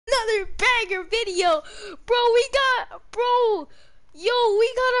banger video. Bro, we got our boy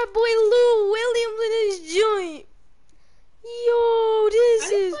Lou Williams in his joint. Yo,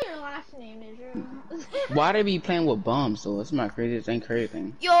 this is... What your last name is? Why they be playing with bombs though? That's my crazy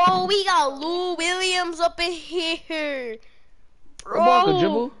thing. Yo, we got Lou Williams up in here. Bro. Football could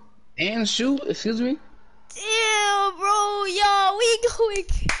dribble and shoot, excuse me? Damn, bro, yo, we going...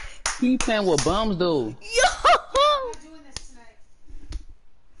 He playing with bombs though. Yo!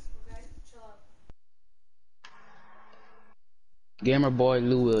 Gamer boy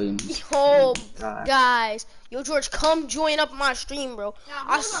Lou Williams. Yo, guys. Yo, George, come join up my stream, bro.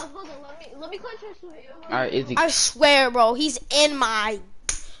 Now, hold on. Let me clutch this with you. Alright, Izzy. I swear, bro, he's in my...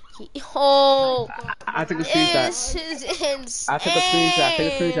 Oh, I took a screenshot. this is insane. I took a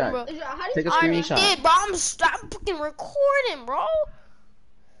screenshot. Bro. Take a I already screenshot. did, bro. I'm fucking recording, bro.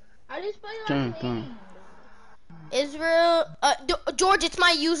 I just played Turn. Israel, George, it's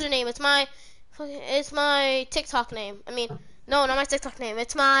my username. It's my TikTok name. I mean, no, not my TikTok name.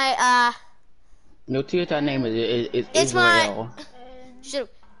 It's my No, TikTok name is It's Israel.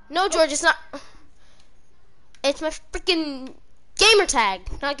 No, George, it's not. It's my freaking gamer tag,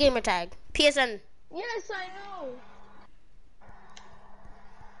 not gamer tag. PSN. Yes, I know.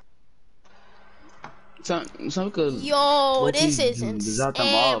 Some could. Yo, this is insane,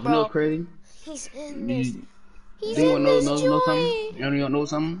 bro. You know crazy? He's in this. He's You in wanna this know joint. something? You wanna know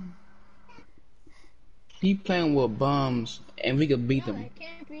something? He playing with bombs, and we could beat them.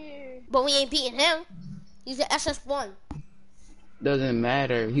 Can't be. But we ain't beating him. He's an SS1. Doesn't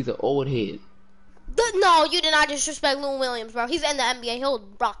matter. He's an old head. No, you did not disrespect Lou Williams, bro. He's in the NBA. He'll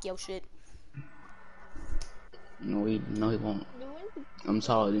rock your shit. No, he won't. I'm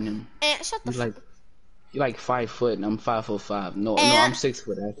taller than him. And shut the fuck. You're like 5 foot, and I'm 5'5". No, I'm 6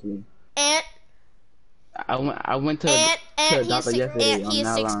 foot actually. And I went to the doctor yesterday. and he is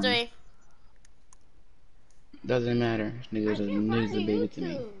 6'3". Doesn't matter. Niggas a baby to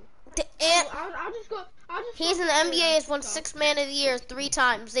me. I'll just go. He's in the NBA. Has won 6th Man of the Year 3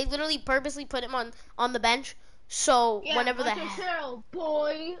 times. They literally purposely put him on the bench. So whenever the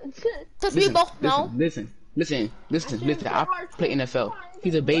boy. Listen. I play NFL.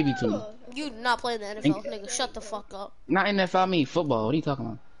 He's a baby to me. You do not play in the NFL, nigga. Shut the fuck up. Not NFL, I mean football. What are you talking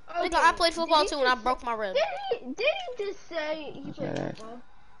about? Okay. Nigga, I played football too, and I broke my rib. Did he just say he played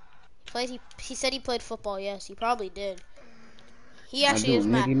football? He said he played football. Yes, he probably did. He actually is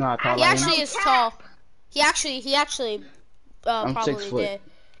mad. You know He actually is tall. He actually I'm probably 6 foot. did.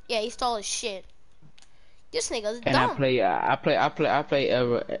 Yeah, he's tall as shit. This nigga's And dumb. I play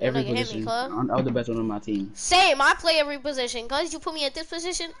every Nigga, hit me, position. cuz. I'm the best one on my team. Same, I play every position. Cause you put me at this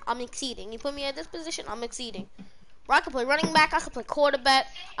position, I'm exceeding. You put me at this position, I'm exceeding. Bro, I can play running back, I can play quarterback,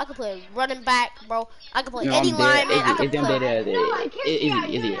 I can play running back, bro. I can play any lineman. I can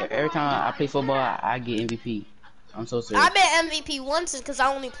play. Every time I play football, I get MVP. I'm so serious. I bet MVP once because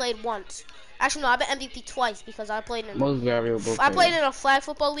I only played once. Actually, no, I bet MVP twice because I played in. Most variable. I played in a flag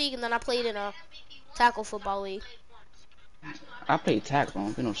football league and then I played in a tackle football league. I played tackle. I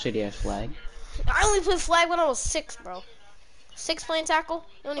don't play no shitty ass flag. I only played flag when I was 6, bro. 6 playing tackle?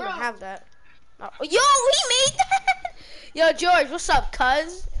 You don't even have that. Oh, yo, he made that! Yo, George, what's up,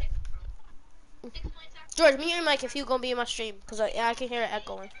 cuz? George, mute your mic if you gonna be in my stream, cause I can hear it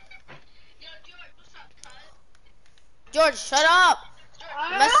echoing. George, shut up!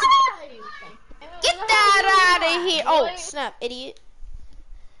 Get that out of here! Oh, snap, idiot.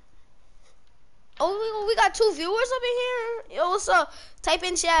 Oh, we got 2 viewers up in here. Yo, what's up? Type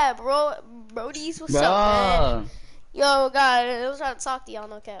in chat, bro. Brodies, what's up, man? Yo, God, I was trying to talk to y'all,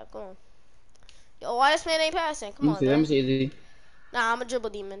 no cap. Go on. Yo, why this man ain't passing? Come on, let me see, Izzy. Nah, I'm a dribble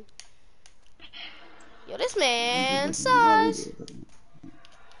demon. Yo, this man sus.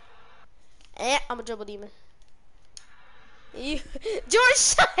 I'm a dribble demon. George,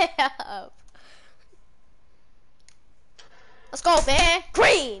 shut up. Let's go, man.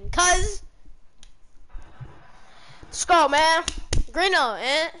 Green, cuz. Let's go, man. Green on,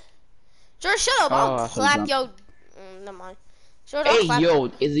 man. George, shut up. I'll clap yo. Never mind. George, hey,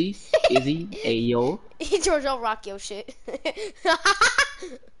 yo, Izzy. Hey, yo. George, I'll rock your shit.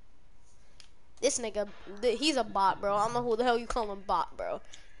 This nigga, he's a bot, bro. I don't know who the hell you call him bot, bro.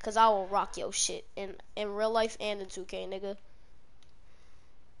 Cause I will rock your shit in real life and in 2K, nigga.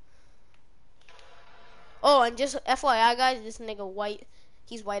 Oh, and just FYI, guys, this nigga white.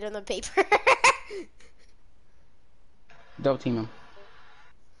 He's whiter than paper. Double team him.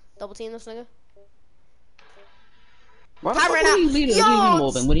 Double team this nigga. Why time ran out.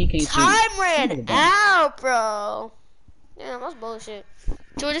 Yo, when he can't time ran out, bro. Damn, that's bullshit.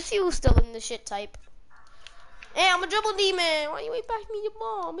 George, if you still in the shit type. Hey, I'm a dribble demon. Why you ain't pass me your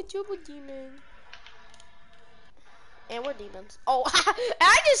ball? I'm a dribble demon. And we're demons. Oh,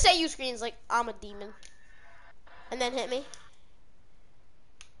 I just say you screens like I'm a demon. And then hit me.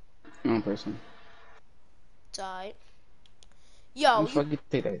 One person. It's alright. Yo, Fuck you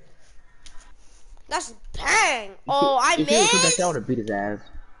take that. That's bang. Oh, I missed. If he took that shot, I missed. would have beat his ass.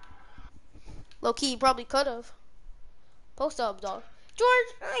 Low key, probably could have. Post up, dog. George,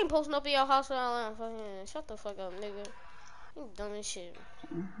 I ain't posting up in your house without line. Fucking shut the fuck up, nigga. You dumb as shit.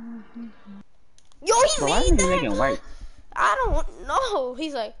 Yo, he Bro, why made is nigga that, making bro? white? I don't know.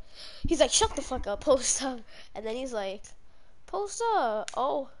 He's like, shut the fuck up, post up. And then he's like, post up.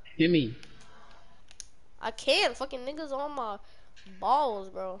 Oh, Hit me. I can't. Fucking niggas on my balls,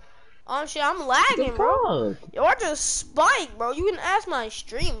 bro. Oh shit, I'm lagging, bro. Yo, I just spiked, bro. You can ask my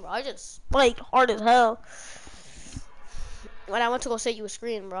stream, bro. I just spiked hard as hell. When I went to go set you a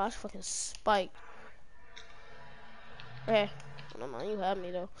screen, bro, I just fucking spiked. Hey, no mind, you had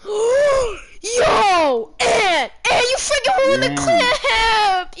me though. Yo, and you freaking ruined the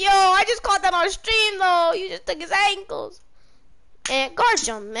clip. Yo, I just caught that on stream though. You just took his ankles. And guard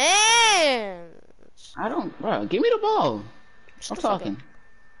your man. I don't, bro. Give me the ball. I'm talking.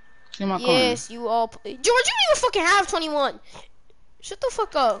 See my corner. Yes, you all. George, you didn't even fucking have 21. Shut the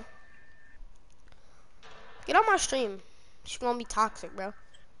fuck up. Get on my stream. She's gonna be toxic, bro.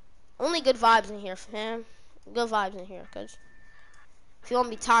 Only good vibes in here, fam. Good vibes in here, cause if you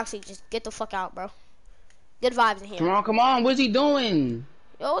want to be toxic, just get the fuck out, bro. Good vibes in here. Come on. What's he doing?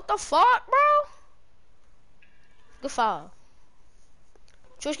 Yo, what the fuck, bro? Good foul.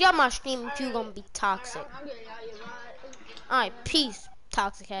 George, get on my stream if you gonna be toxic. Alright, peace,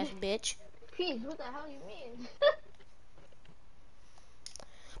 toxic ass bitch. Peace, what the hell you mean?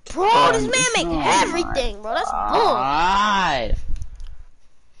 Bro, this man make everything, bro. That's bull. Alright.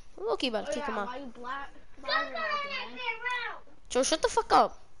 Look, about to kick him out. Somebody Joe, shut the fuck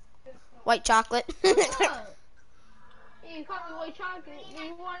up. White chocolate. You call me white chocolate,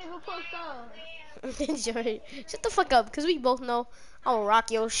 you won't even post up. George, shut the fuck up, because we both know I will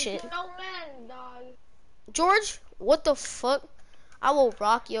rock your shit. No man, dog. George, what the fuck? I will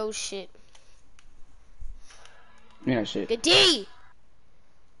rock your shit. Yeah, shit. Good D.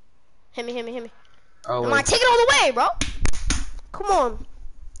 Hit me. Oh, Am I taking all the way, bro? Come on.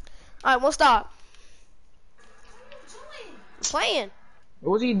 Alright, we'll stop. I'm playing.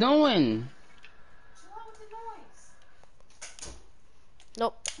 What's he doing?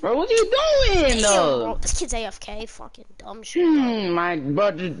 Nope. Bro, what's he doing, Damn, though? bro. This kid's AFK. Fucking dumb shit. My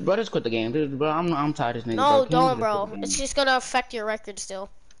brother, just quit the game, dude. Bro, I'm tired of this nigga. No, bro. don't, bro. It's just gonna affect your record still.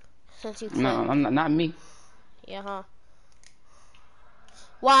 Since you play. No, I'm not me. Yeah, huh?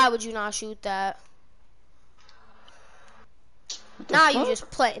 Why would you not shoot that? Now you just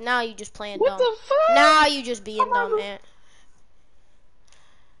play. Now you just playing dumb. What the fuck? Now you just being dumb, man.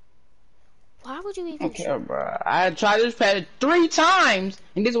 Why would you even? Okay, bro. I tried this pad 3 times,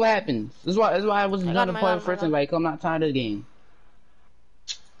 and this is what happens. This is why I was another point first, and like I'm not tired of the game.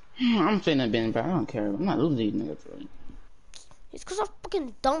 I'm finna bin, bro. I don't care. I'm not losing these niggas, bro. It's cause our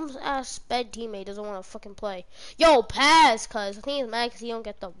fucking dumb ass sped teammate doesn't want to fucking play. Yo, pass, cuz I think he's mad cause he don't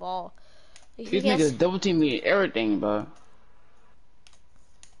get the ball. These niggas double team me everything, bro.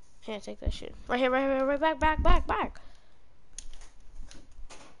 Can't take that shit. Right here, right back.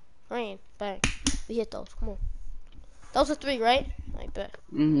 Rain, bang. We hit those. Come on. Those are 3, right? I bet.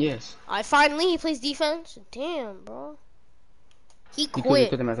 Yes. I finally he plays defense. Damn, bro. He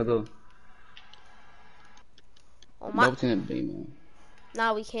quit. Oh my. Double team the man.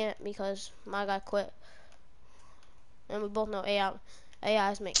 Nah, we can't because my guy quit. And we both know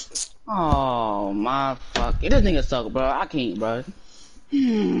AI is make. Oh my fuck! This nigga suck, bro. I can't, bro.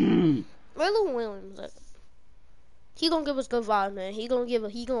 Where Lou Williams at? He gonna give us good vibes, man. He gonna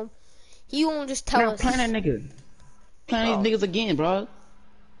just tell us. Plan that nigga. Plan these niggas again, bro.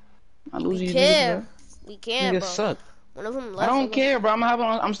 I lose these niggas, bro. We can, Niggas bro. suck. One of them left. I don't care, bro.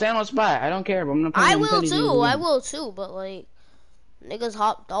 I'm staying on spot. I don't care, bro. I'm not I will too. But like, niggas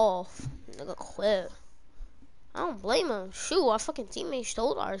hopped off. Nigga quit. I don't blame him. Shoot, our fucking teammates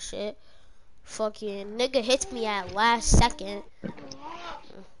stole our shit. Fucking nigga hits me at last second.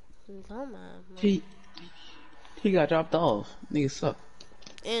 Come on, he got dropped off. Niggas suck.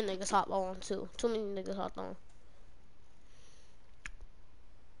 And niggas hopped on too. Too many niggas hopped on.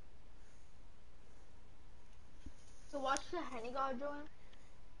 So watch the Henny God join.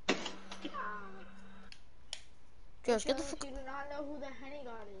 Josh, get the fuck. You do not know who the Henny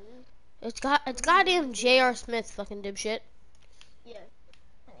God is. It's goddamn J.R. Smith, fucking dipshit. Yes,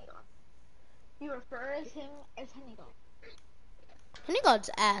 Henny God. You refer to him as Henny God. Henny God's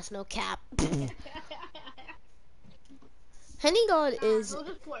ass, no cap. Henny God is. They'll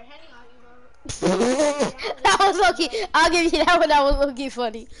just pour Henny on you, bro. That was lucky. I'll give you that one. That was lucky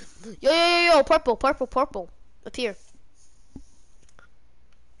funny. Yo, purple. Up here.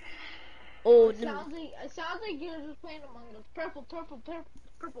 Oh, it sounds like you're just playing Among Us. Purple.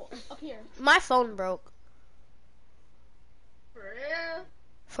 Up here. My phone broke. For real?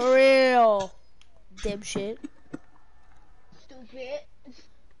 For real. Dipshit. Stupid.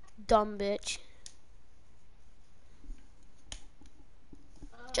 Dumb bitch.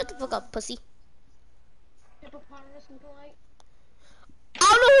 Shut the fuck up, pussy. Hippopotamus looking like? I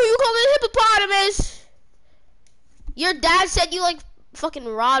don't know who you calling hippopotamus. Your dad said you like fucking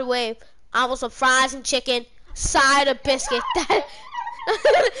Rod Wave. I want some fries and chicken, side of biscuit. Yo, what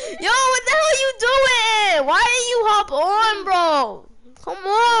the hell are you doing? Why didn't you hop on, bro? Come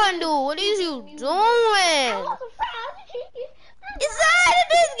on, dude. What is you doing? I want some fries and chicken. Inside the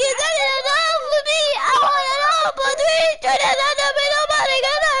biscuit, that is enough for me. I want it all, but nobody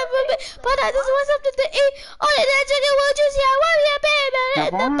got enough for me. But I just want something to eat. Only that chicken will juicy. I want you, baby.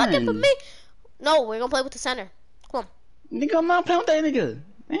 The bucket for me. No, we're gonna play with the center. Come on. Nigga, I'm not playing with that nigga.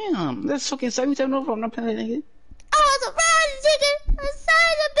 Damn, that's fucking 77 over. I'm not playing with that nigga. I want some fries and chicken, a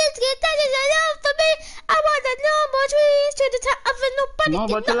side of biscuit. That is enough for me. I want the no more trees to the top of it. Nobody No,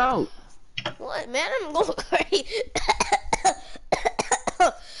 but chill out. What, man? I'm going crazy.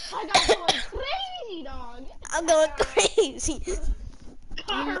 I got going crazy, dog. I'm going crazy.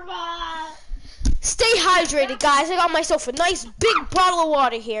 Karma. Stay hydrated, guys. I got myself a nice big bottle of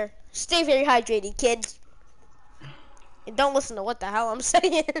water here. Stay very hydrated, kids. And don't listen to what the hell I'm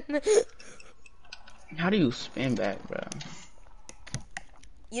saying. How do you spin back, bro?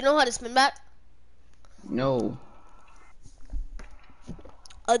 You know how to spin back? No.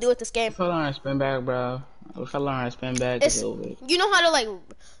 I'll do it this game. If I learn how to spin back, bro. If I learn how to spin back, it's over. You know how to like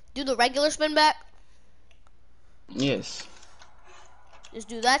do the regular spin back? Yes. Just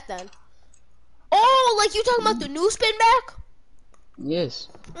do that then. Oh, like you talking about the new spin back? Yes.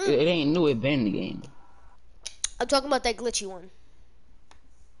 It ain't new, it been in the game. I'm talking about that glitchy one.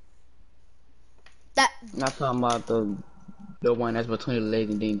 That. Not talking about the one that's between the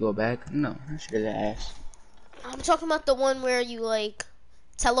legs and then go back. No, that shit is ass. I'm talking about the one where you like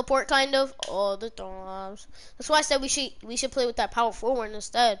teleport kind of. Oh, the dogs. That's why I said we should play with that power forward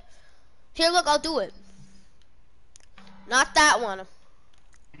instead. Here, look, I'll do it. Not that one.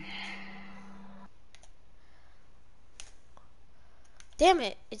 Damn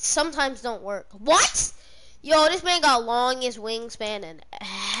it! It sometimes don't work. What? Yo, this man got longest wingspan and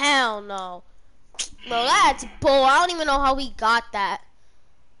hell no. Bro, that's bull. I don't even know how he got that.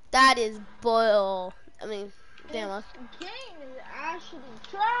 That is bull. I mean, damn. This game is actually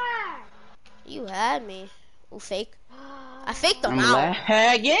trash. You had me. Ooh, fake. I faked them I'm out.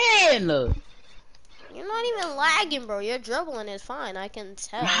 lagging. You're not even lagging, bro. Your dribbling is fine. I can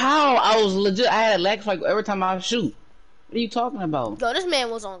tell. How? I was legit. I had a lag like every time I shoot. What are you talking about? Yo, this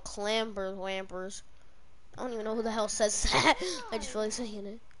man was on clambers, wampers. I don't even know who the hell says that. I just feel like saying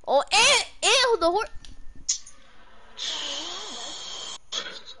it. Oh, and the horse.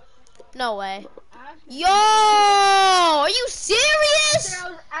 No way. Yo, are you serious?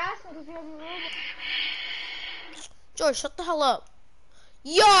 George, shut the hell up.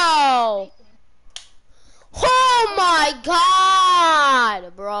 Yo. Oh my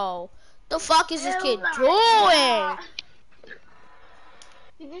god, bro. The fuck is this kid doing?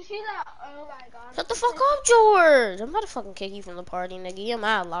 Did you see that? Oh my god. Shut the fuck up, George. I'm about to fucking kick you from the party, nigga. You're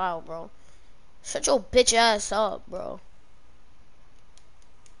mad loud, bro. Shut your bitch ass up, bro.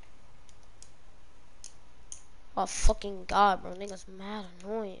 Oh fucking god, bro. Nigga's mad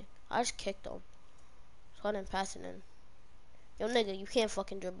annoying. I just kicked him. So I didn't pass it in. Yo, nigga, you can't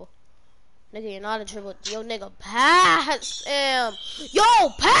fucking dribble. Nigga, you're not a dribble. Yo, nigga, pass him. Yo,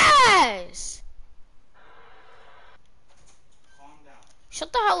 pass. Calm down.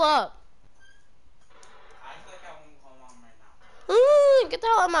 Shut the hell up. I feel like I won't calm down right now. Get the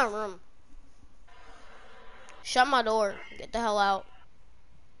hell out of my room. Shut my door. Get the hell out.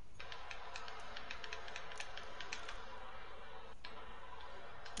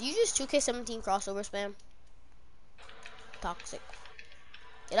 You just 2K17 crossover spam. Toxic.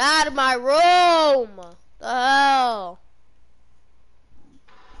 Get out of my room. The hell.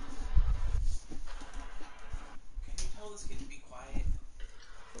 Can you tell this kid to be quiet?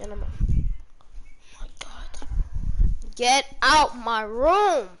 And I'm, oh my god. Get out my room.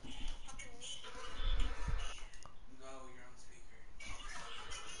 Go, you're on speaker.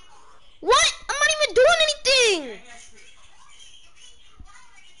 What? I'm not even doing anything.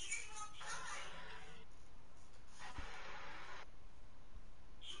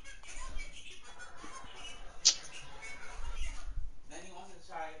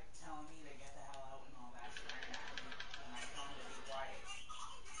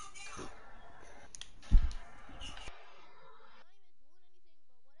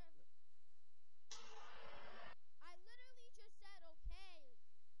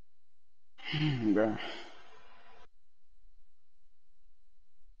 Bro.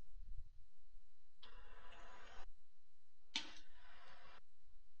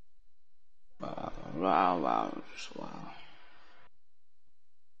 Wow.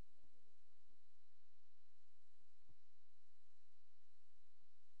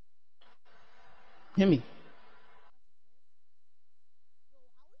 Hit me.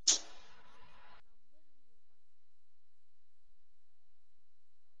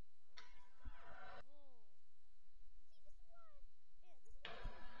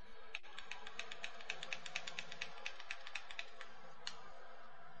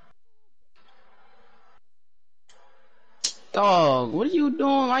 Dog, what are you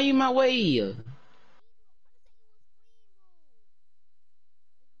doing? Why you in my way?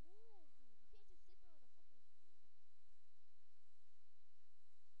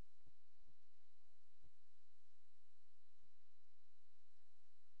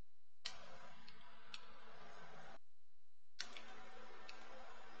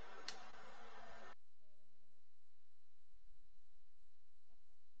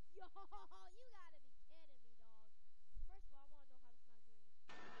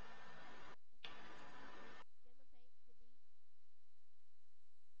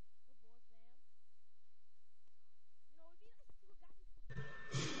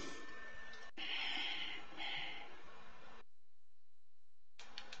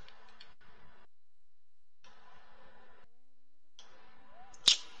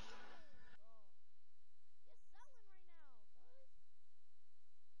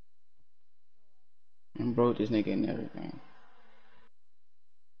 And broke this nigga and everything.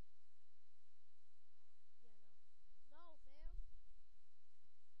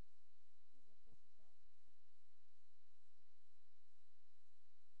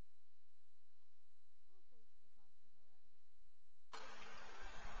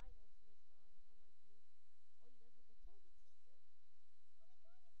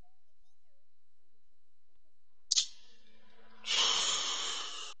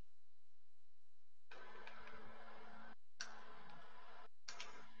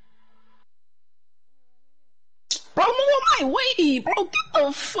 Bro, move my way, bro. Get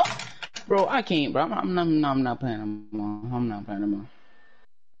the fuck. Bro, I can't, bro. I'm not playing no more. I'm not playing no more.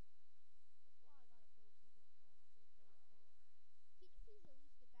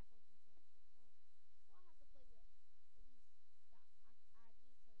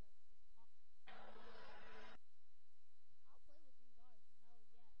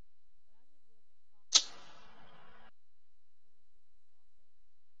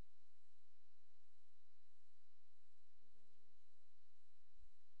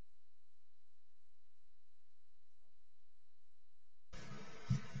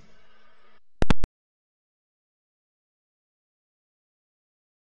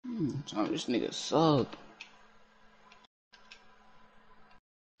 Oh, this nigga suck.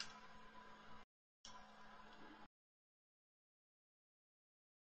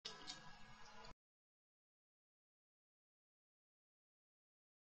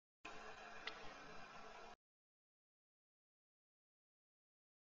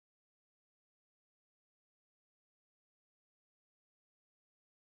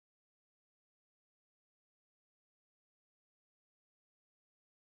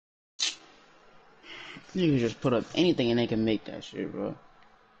 You can just put up anything and they can make that shit, bro.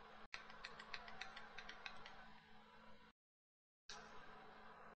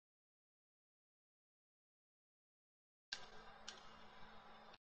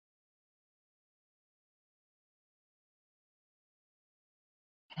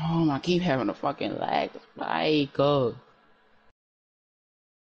 Oh, I keep having a fucking lag. Like,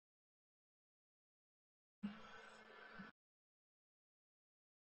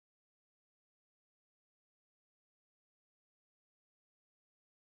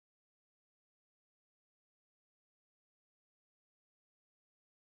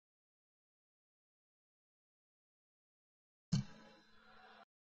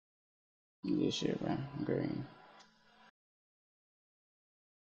 this shit, bro. Green.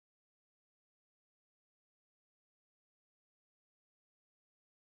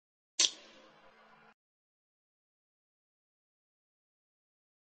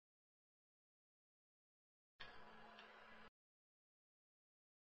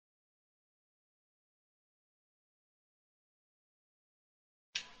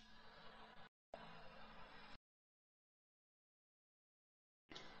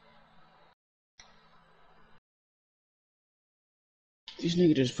 These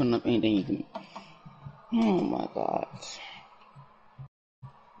niggas just putting up anything you can. Oh my god.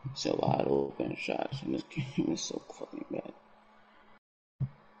 So wide open shots in this game is so fucking bad.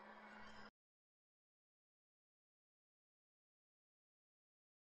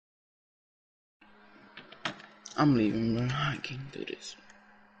 I'm leaving, bro. I can't do this.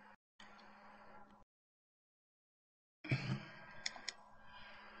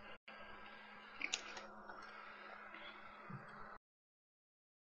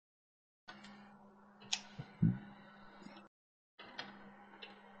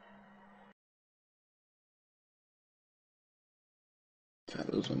 If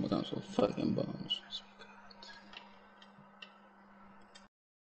I lose one, I'm so fucking bums.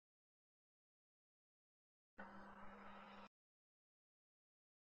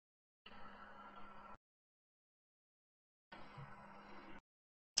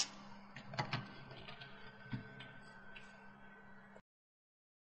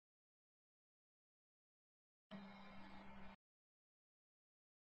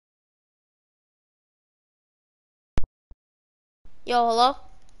 Yo, hello?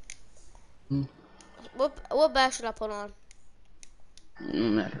 Hmm. What badge should I put on? No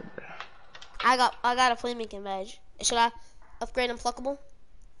matter, bro. I got a playmaking badge. Should I upgrade Unpluckable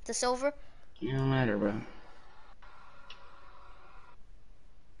to silver? No matter, bro.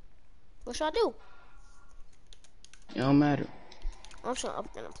 What should I do? It don't matter. I'm just gonna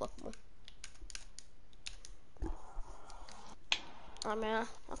upgrade Unpluckable. Alright, man.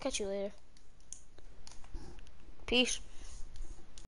 I'll catch you later. Peace.